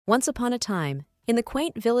Once upon a time, in the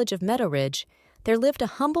quaint village of Meadow Ridge, there lived a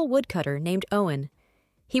humble woodcutter named Owen.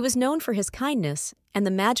 He was known for his kindness and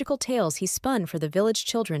the magical tales he spun for the village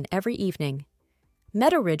children every evening.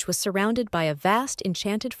 Meadow Ridge was surrounded by a vast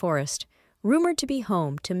enchanted forest, rumored to be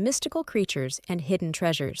home to mystical creatures and hidden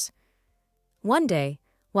treasures. One day,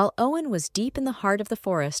 while Owen was deep in the heart of the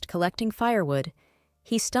forest collecting firewood,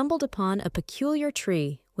 he stumbled upon a peculiar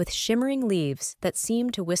tree with shimmering leaves that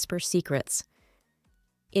seemed to whisper secrets.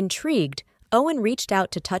 Intrigued, Owen reached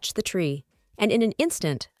out to touch the tree, and in an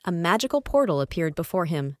instant, a magical portal appeared before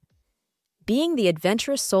him. Being the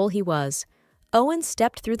adventurous soul he was, Owen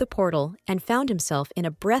stepped through the portal and found himself in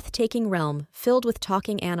a breathtaking realm filled with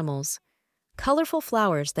talking animals, colorful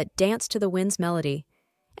flowers that danced to the wind's melody,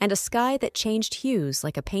 and a sky that changed hues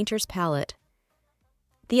like a painter's palette.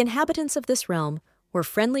 The inhabitants of this realm were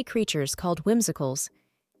friendly creatures called whimsicals,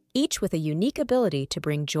 each with a unique ability to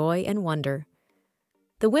bring joy and wonder.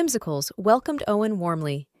 The whimsicals welcomed Owen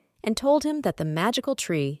warmly and told him that the magical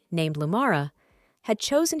tree, named Lumara, had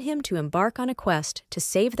chosen him to embark on a quest to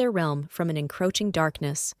save their realm from an encroaching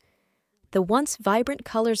darkness. The once vibrant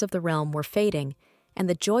colors of the realm were fading, and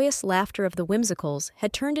the joyous laughter of the whimsicals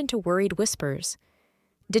had turned into worried whispers.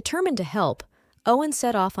 Determined to help, Owen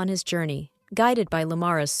set off on his journey, guided by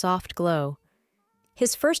Lumara's soft glow.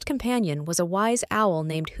 His first companion was a wise owl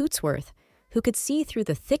named Hootsworth, who could see through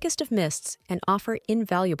the thickest of mists and offer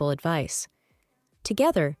invaluable advice.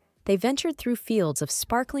 Together, they ventured through fields of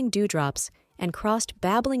sparkling dewdrops and crossed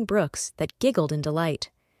babbling brooks that giggled in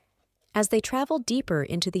delight. As they traveled deeper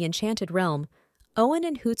into the enchanted realm, Owen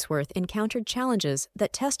and Hootsworth encountered challenges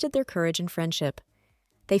that tested their courage and friendship.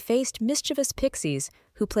 They faced mischievous pixies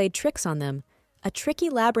who played tricks on them, a tricky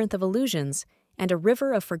labyrinth of illusions, and a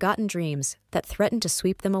river of forgotten dreams that threatened to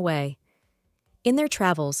sweep them away. In their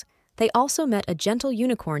travels, they also met a gentle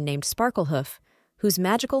unicorn named Sparklehoof, whose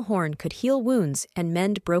magical horn could heal wounds and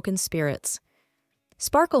mend broken spirits.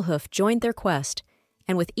 Sparklehoof joined their quest,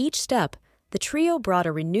 and with each step, the trio brought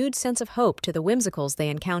a renewed sense of hope to the whimsicals they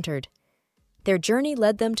encountered. Their journey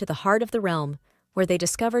led them to the heart of the realm, where they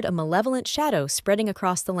discovered a malevolent shadow spreading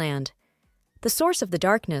across the land. The source of the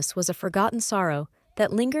darkness was a forgotten sorrow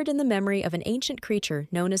that lingered in the memory of an ancient creature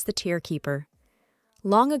known as the Tear Keeper.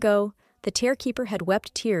 Long ago, the Tear Keeper had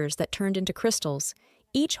wept tears that turned into crystals,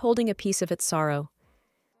 each holding a piece of its sorrow.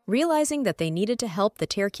 Realizing that they needed to help the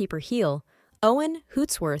Tear Keeper heal, Owen,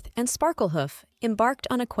 Hootsworth, and Sparklehoof embarked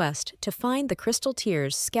on a quest to find the crystal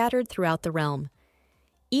tears scattered throughout the realm.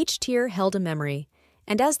 Each tear held a memory,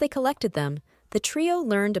 and as they collected them, the trio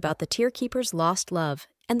learned about the Tear Keeper's lost love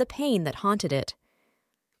and the pain that haunted it.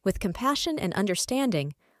 With compassion and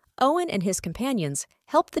understanding, Owen and his companions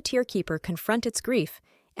helped the Tear Keeper confront its grief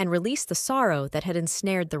and release the sorrow that had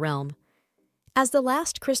ensnared the realm. As the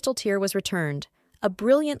last crystal tear was returned, a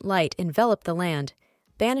brilliant light enveloped the land,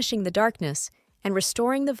 banishing the darkness and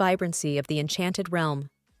restoring the vibrancy of the enchanted realm.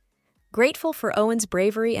 Grateful for Owen's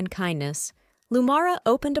bravery and kindness, Lumara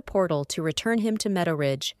opened a portal to return him to Meadow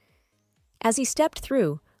Ridge. As he stepped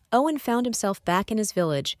through, Owen found himself back in his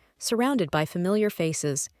village, surrounded by familiar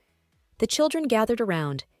faces. The children gathered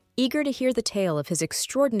around, eager to hear the tale of his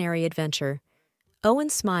extraordinary adventure. Owen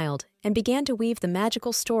smiled and began to weave the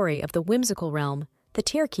magical story of the whimsical realm, the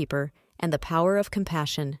Tear Keeper, and the power of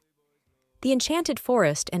compassion. The enchanted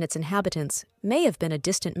forest and its inhabitants may have been a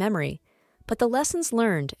distant memory, but the lessons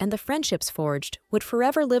learned and the friendships forged would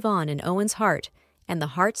forever live on in Owen's heart and the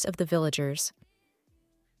hearts of the villagers.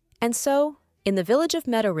 And so, in the village of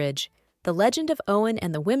Meadow Ridge, the legend of Owen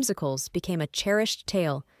and the whimsicals became a cherished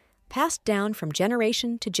tale, passed down from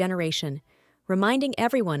generation to generation, reminding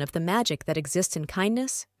everyone of the magic that exists in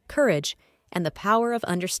kindness, courage, and the power of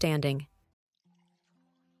understanding.